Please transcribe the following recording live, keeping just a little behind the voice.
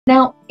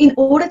Now, in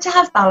order to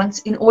have balance,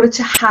 in order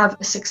to have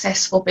a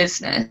successful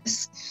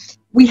business,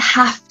 we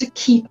have to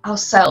keep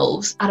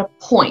ourselves at a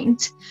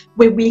point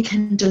where we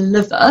can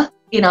deliver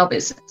in our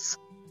business.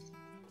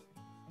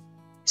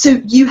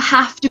 So you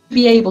have to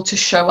be able to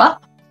show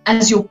up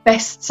as your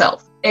best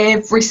self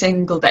every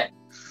single day.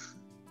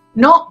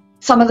 Not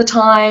some of the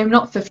time,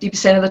 not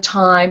 50% of the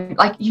time.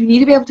 Like, you need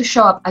to be able to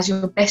show up as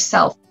your best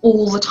self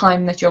all the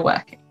time that you're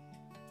working.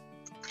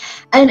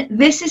 And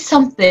this is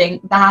something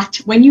that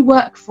when you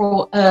work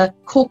for a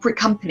corporate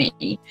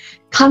company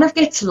kind of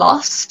gets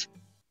lost,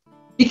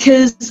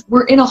 because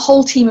we're in a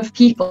whole team of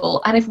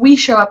people, and if we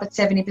show up at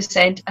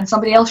 70% and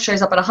somebody else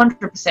shows up at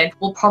 100%,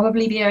 we'll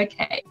probably be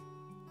okay.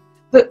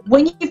 But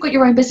when you've got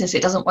your own business,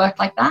 it doesn't work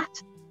like that.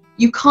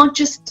 You can't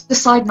just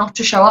decide not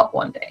to show up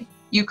one day.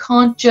 You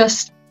can't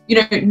just,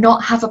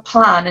 not have a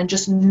plan and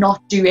just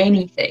not do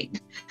anything.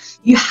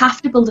 You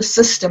have to build a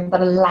system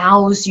that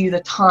allows you the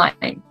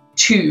time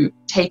to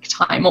take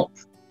time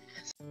off.